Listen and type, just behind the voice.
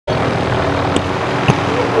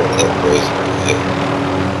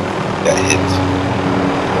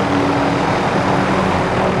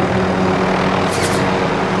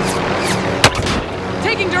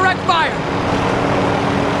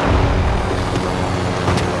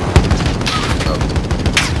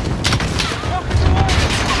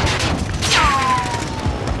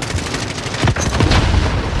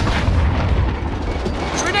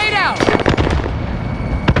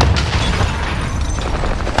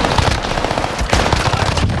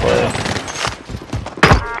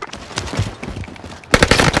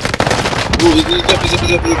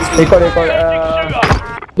एक और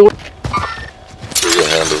दो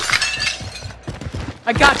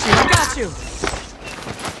I got you. I got you.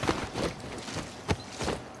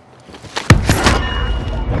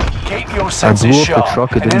 Keep your I senses blew up the sharp.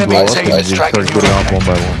 truck, it An didn't blow enemy up, team and is they tracking started your getting off one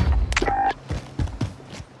by location.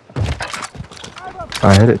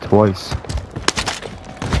 one. I hit it twice.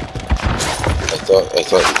 I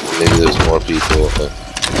thought maybe there's more people.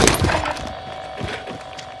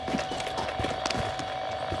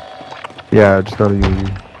 Yeah, I just got a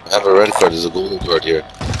UAV. I have a red card. There's a golden card here.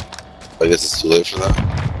 I guess it's too late for that.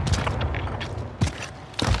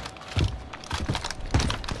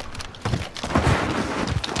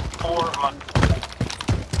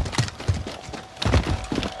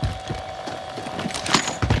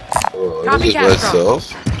 Oh, I just by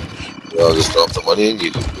itself. I'll just drop the money and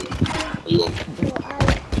you can do it. You want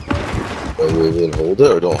to hold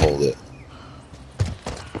it or don't hold it?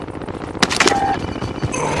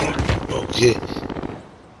 Okay.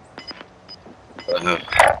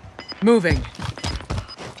 Moving.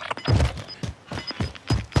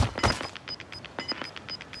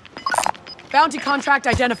 Bounty contract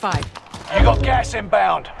identified. You got gas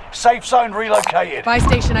inbound. Safe zone relocated. Buy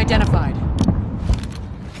station identified.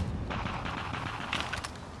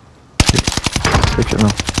 Switch it now.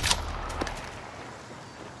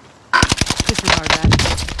 Disregard that.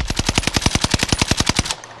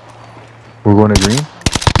 We're going to green?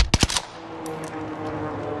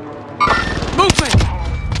 Movement!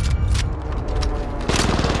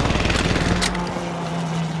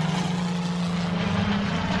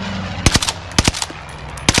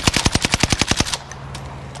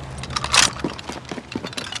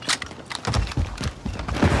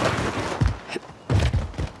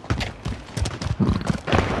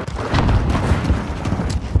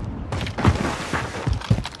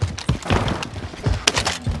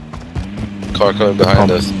 Car coming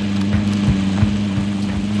behind us.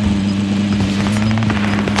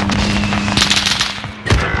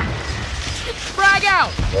 Frag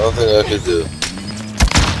out! Nothing I could do.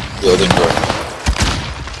 The other car.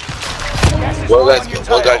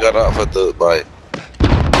 One guy got off at the buy.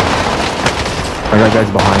 I got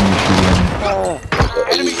guys behind me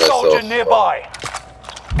shooting. Enemy soldier nearby.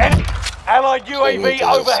 Allied UAV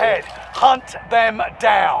overhead. Hunt them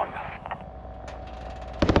down.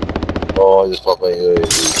 Oh, I just popped my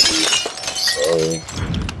UAV. Sorry.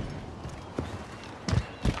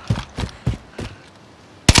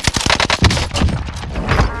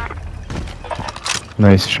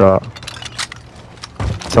 Nice shot.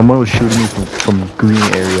 Someone was shooting me from green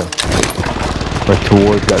area. Like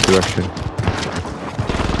towards that direction.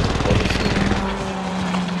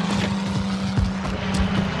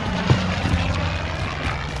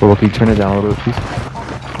 Well, can you turn it down a little bit,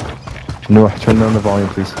 please? No, turn down the volume,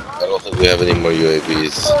 please. I don't think we have any more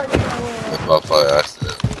UAVs. I popped by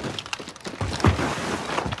accident.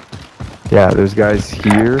 Yeah, there's guys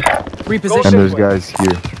here, Reposition. and there's guys here.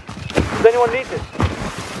 Does anyone need this?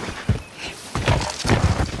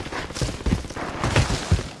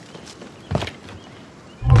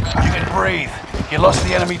 You can breathe. You lost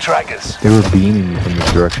the enemy trackers. They were beaming me from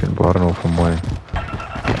this direction, but I don't know from where.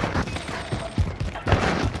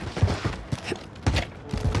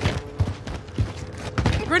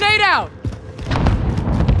 Grenade out!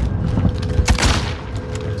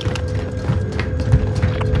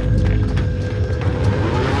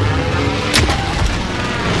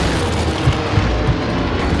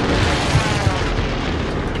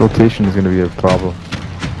 Rotation is going to be a problem.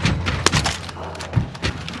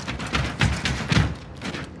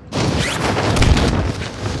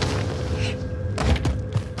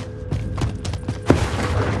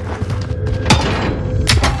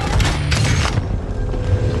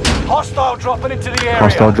 Hostile dropping into the area.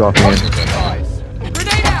 Hostile dropping in.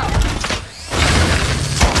 Grenade out!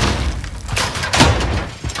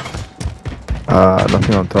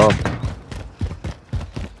 Nothing on top.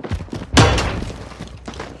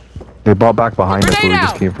 They bought back behind us where we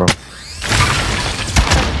just came from.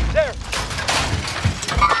 There.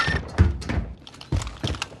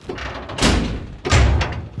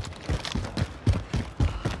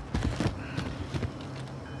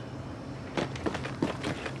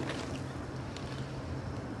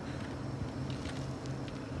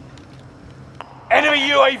 Enemy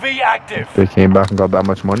UAV active. They came back and got that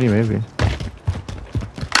much money, maybe.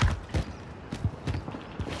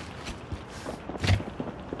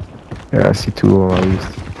 Yeah, I see two of them at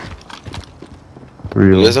least. Three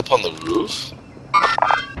You of guys them. up on the roof?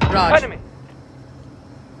 Raj. Enemy.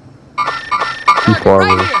 Too far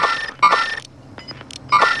Right away. here!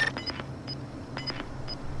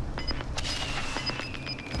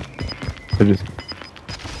 just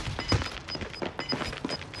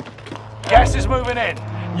Gas is moving in.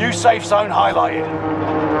 New safe zone highlighted.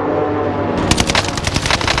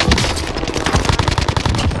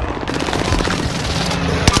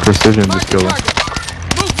 precision Mark just the kill him. target.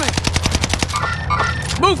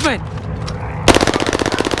 Movement. Movement.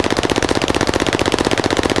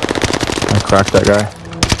 I cracked that guy.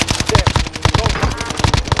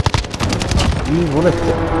 I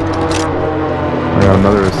got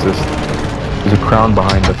another assist. There's a crown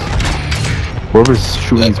behind us. Whoever's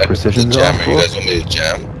shooting these precisions off, Jammer, you guys want me to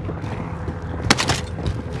jam?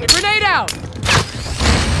 Grenade out.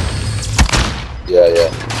 Yeah.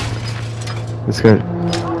 this guy's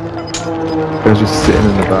just sitting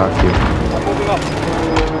in the back here. I'm moving up.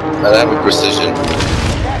 I have a precision.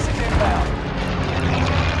 Gas is inbound.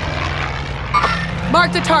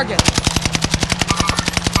 Mark the target.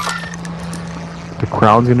 The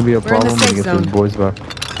crown's gonna be a We're in the problem when safe we get those zone. boys back.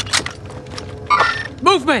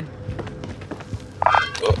 Movement.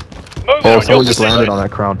 Oh, someone just landed on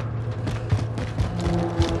that crown.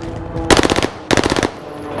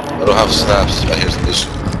 I don't have snaps. I hear some issue.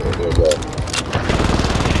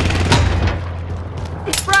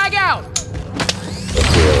 Frag out.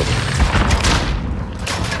 Okay.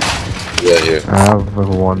 Yeah, here. I have like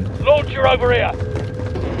one. Launcher over here.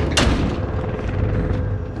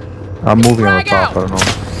 I'm moving on the Frag top, out. I don't know.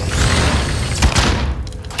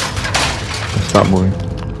 Stop moving.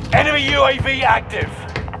 Enemy UAV active.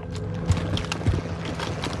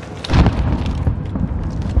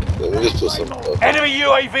 Let me just put some. Enemy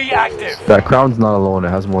UAV active. That crown's not alone, it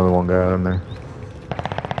has more than one guy in there.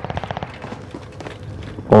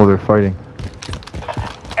 Oh, they're fighting.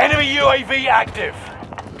 Enemy UAV active.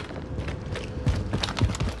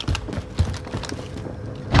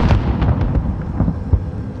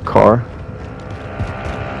 Car.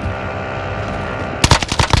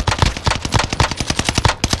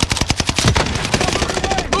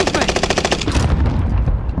 Movement.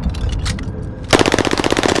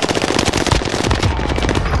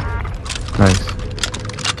 Nice.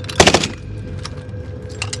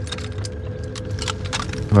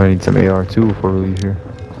 I need some AR too before we leave here.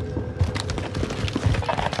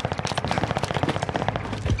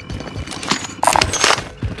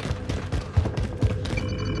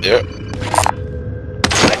 Yeah.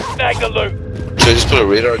 Let's snag the loot. Should I just put a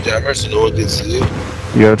radar jammer so no one can see you?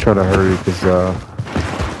 You gotta try to hurry because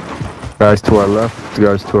guys to our left,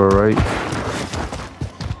 guys to our right,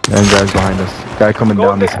 and guys behind us. Guy coming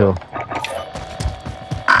down this hill.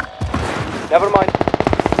 Never mind.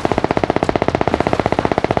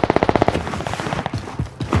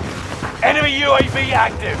 Enemy UAV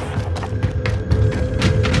active.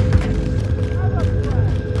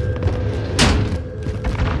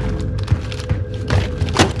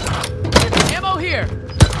 Ammo here.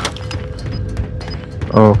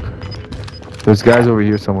 Oh, there's guys over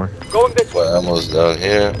here somewhere. Going this way. My ammo's down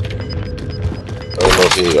here. I don't know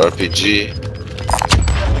if you need RPG.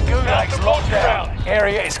 The Gulag's locked down.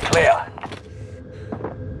 Area is clear.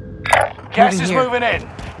 Gas Moving is here. moving in.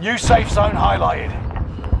 New safe zone highlighted.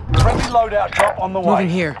 Friendly loadout drop on the way. Moving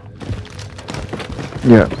here.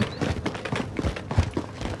 Yeah.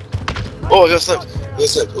 Oh, I got sniped.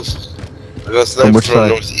 I got sniped which from side?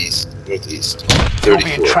 northeast. You're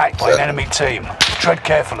being 34. tracked by an Yeah. enemy team. Tread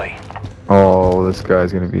carefully. Oh, this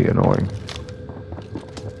guy's gonna be annoying.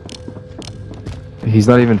 He's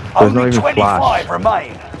not even. There's not Only even 25 flash.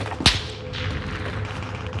 remain.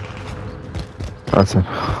 That's him.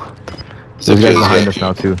 It's There's okay, guys behind there's us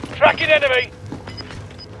now too. Tracking enemy.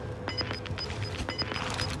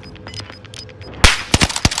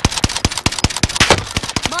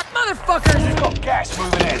 Mark motherfuckers. You've got gas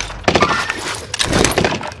moving in.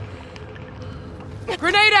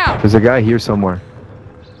 Grenade out. There's a guy here somewhere.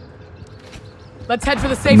 Let's head for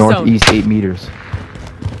the safe zone. Northeast 8 meters.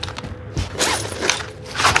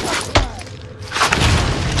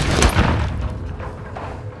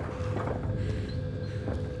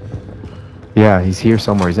 Yeah, he's here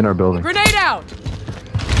somewhere. He's in our building. Grenade out.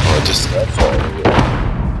 Oh, I just sniped from over here.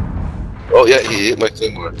 Oh yeah, he hit my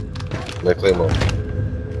claymore.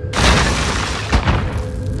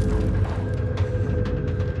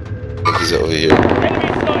 I think he's over here.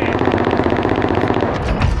 Enemy sighted.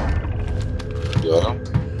 You got him?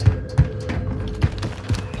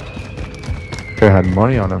 Guy had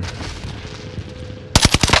money on him.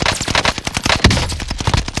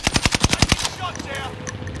 Shot down.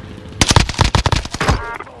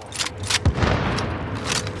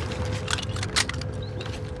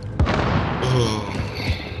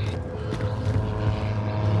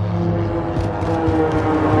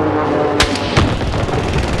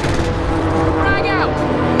 Frag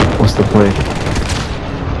out. What's the play.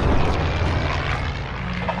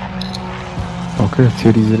 Okay,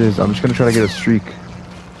 titties it is. I'm just gonna try to get a streak.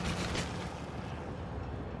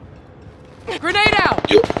 Grenade out!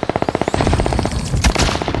 Yo,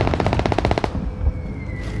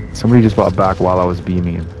 Somebody just bought back while I was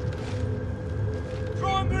beaming him.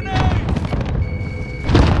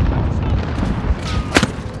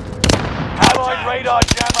 Allied radar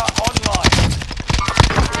jammer online.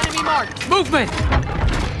 Enemy marked. Movement!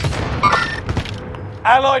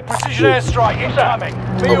 Allied precision airstrike incoming.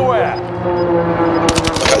 Be aware.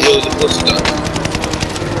 yo, there's a close down.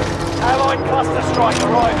 Allied cluster strike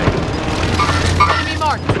arriving. Enemy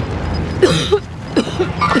marked.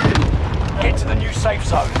 Get to the new safe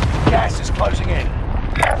zone. Gas is closing in.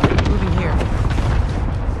 Moving here.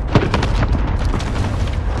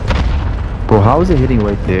 Bro, how is it hitting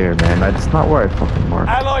right there, man? That's not where I fucking marked.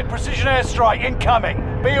 Allied precision airstrike incoming.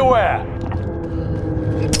 Be aware.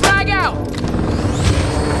 Frag out!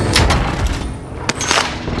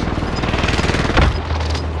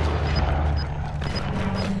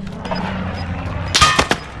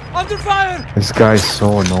 Under fire! This guy's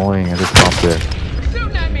so annoying at the top there.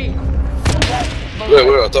 Shooting at me!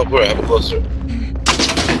 Where? On top where? I have a cluster.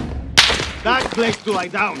 That place to lie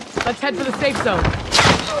down. Let's head for the safe zone.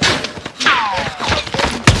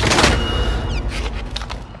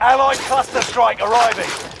 Allied cluster strike arriving.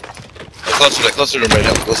 I clustered him right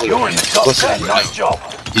now. You're in the top 10. Nice job.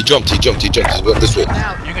 He jumped. He's going this way.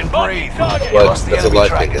 Now, You can breathe. You Like, lost the that's a enemy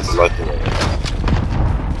life thing. trackers. That's a life thing.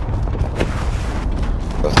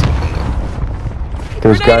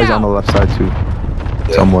 There's Grenade guys out. on the left side too.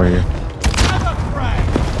 Yeah. Somewhere here.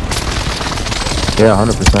 Yeah,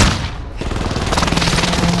 100%.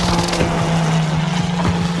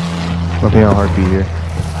 Nothing on heartbeat here.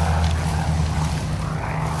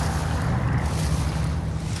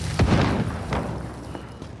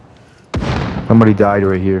 Somebody died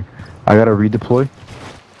right here. I gotta redeploy.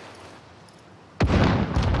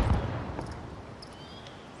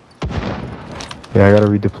 Yeah, I gotta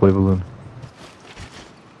redeploy balloon.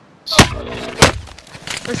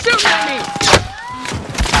 they're shooting at me!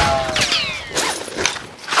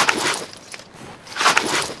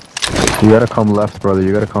 You gotta come left, brother.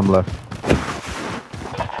 You gotta come left.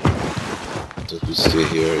 Just we stay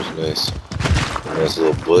here. It's nice. Nice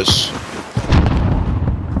little bush.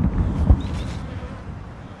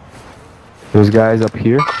 There's guys up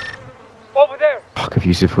here. Over there. Fuck if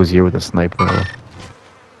Yusuf was here with a sniper. Bro.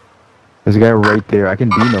 There's a guy right there. I can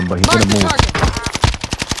beam him, but he's Mark gonna the move. target!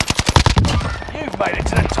 You've made it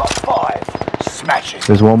to the top 5. Smash it.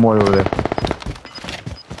 There's one more over there.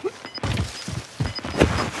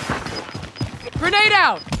 Grenade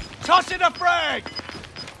out! Toss in a frag.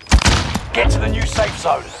 Get to the new safe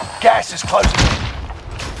zone. Gas is closing in.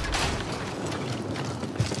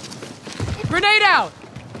 Grenade out!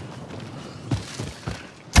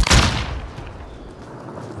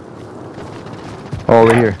 Oh,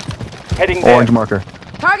 over here. Heading there. Orange marker.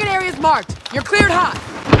 Target area is marked. You're cleared hot.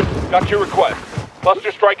 Got your request.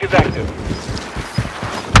 Cluster strike is active.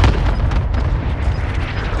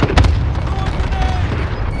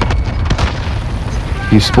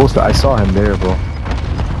 He's supposed to. I saw him there, bro.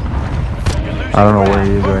 I don't know where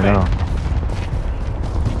he is right now.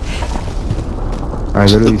 I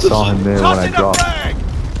literally saw him there when I dropped.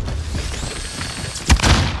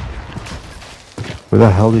 Where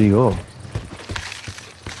the hell did he go?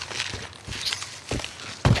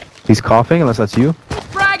 He's coughing, unless that's you.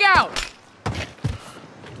 Frag out!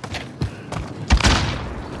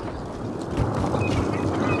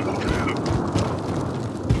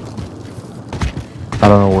 I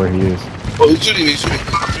don't know where he is. Oh, he's shooting me.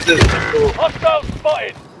 Right there. Hostile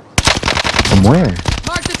spotted. From where?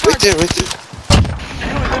 Mark the Right target! there.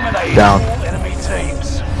 You eliminated Down. all enemy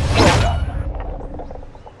teams. Well done.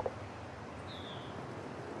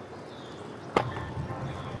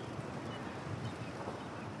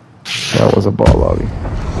 That was a ball lobby.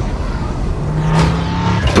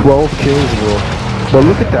 12 kills, bro. But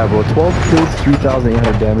look at that, bro. 12 kills,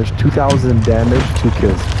 3,800 damage, 2,000 damage, 2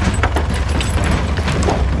 kills.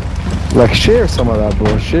 Like, share some of that,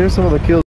 bro. Share some of the kills.